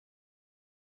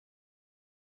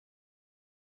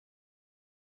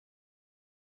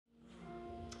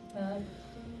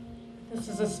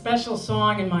This is a special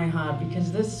song in my heart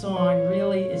because this song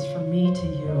really is from me to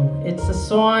you. It's a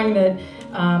song that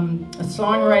a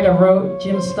songwriter wrote,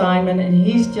 Jim Steinman, and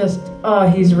he's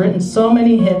written so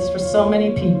many hits for so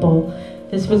many people.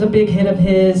 This was a big hit of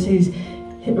his. He's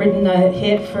written a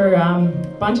hit for a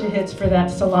bunch of hits for that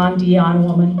Celine Dion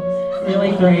woman.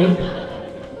 Really great.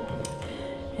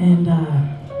 And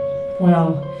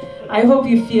well, I hope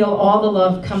you feel all the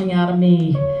love coming out of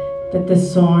me that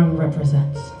this song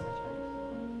represents.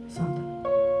 Something.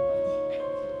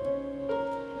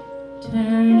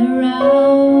 Turn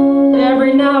around.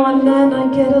 Every now and then I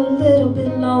get a little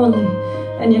bit lonely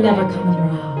and you're never coming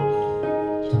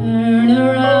around. Turn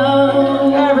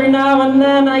around. Every now and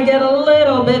then I get a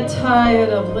little bit tired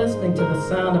of listening to the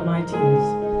sound of my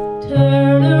tears.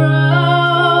 Turn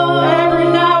around. Every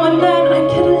now and then I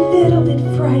get a little bit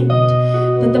frightened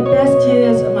that the best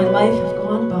years of my life have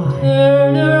gone by.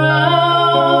 Turn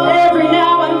around. Every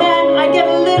now and then I get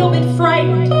a little bit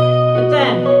frightened, but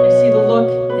then I see the look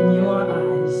in your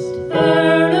eyes.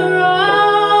 Turn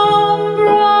around,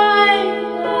 bright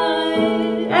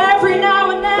light. Every now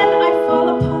and then I fall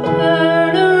apart.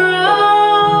 Turn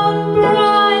around,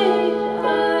 bright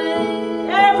light.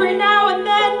 Every now and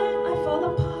then I fall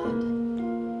apart.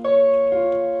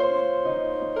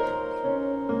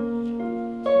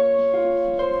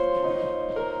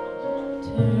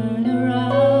 Turn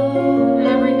around.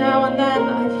 Every now and then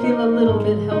I feel a little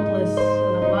bit helpless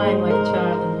and I'm lying like a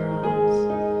child in your arms.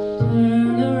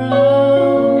 Turn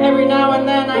around. Every now and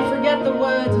then I forget the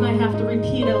words and I have to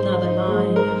repeat another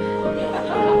line.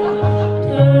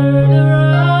 Turn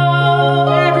around.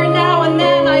 Every now and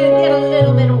then I get a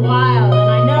little bit wild and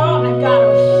I know I've got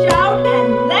to shout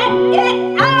and let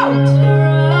it out.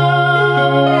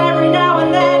 Every now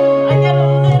and then I get a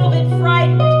little bit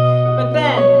frightened, but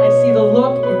then I see the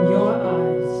look in your eyes.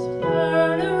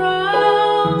 Turn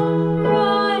around,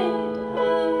 bright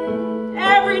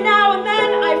eye. Every now and then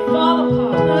I fall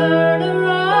apart. Turn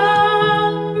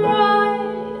around, bright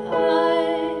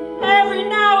eye. Every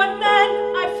now and then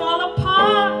I fall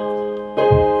apart.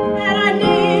 And I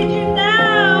need you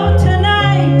now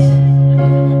tonight.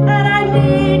 And I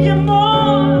need you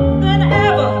more than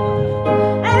ever.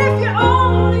 And if you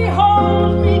only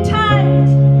hold me tight,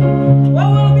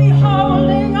 well, we'll be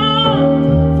holding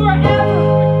on forever.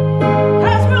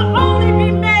 'Cause we'll only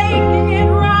be making it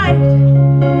right.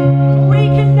 We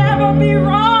can never be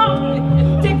wrong.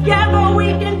 Together we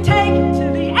can take it to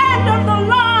the end of the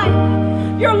line.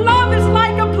 Your love is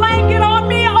like a blanket on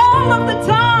me all of the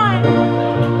time.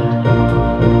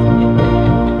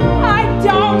 I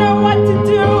don't know what to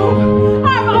do.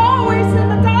 I'm always in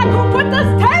the dark. Who put this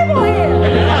table here?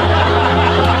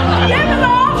 Give it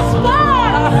off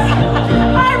spots.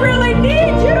 I really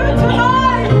need you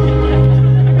tonight.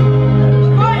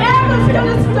 Forever's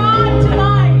gonna start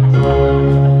tonight.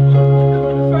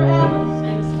 Forever's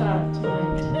gonna start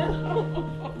tonight.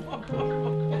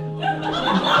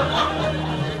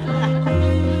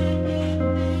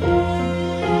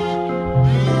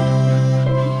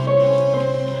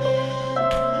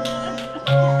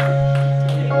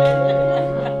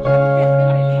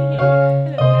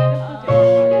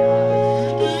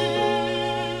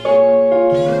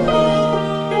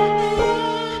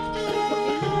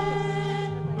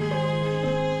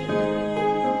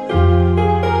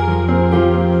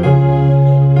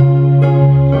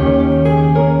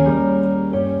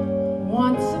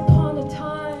 Once upon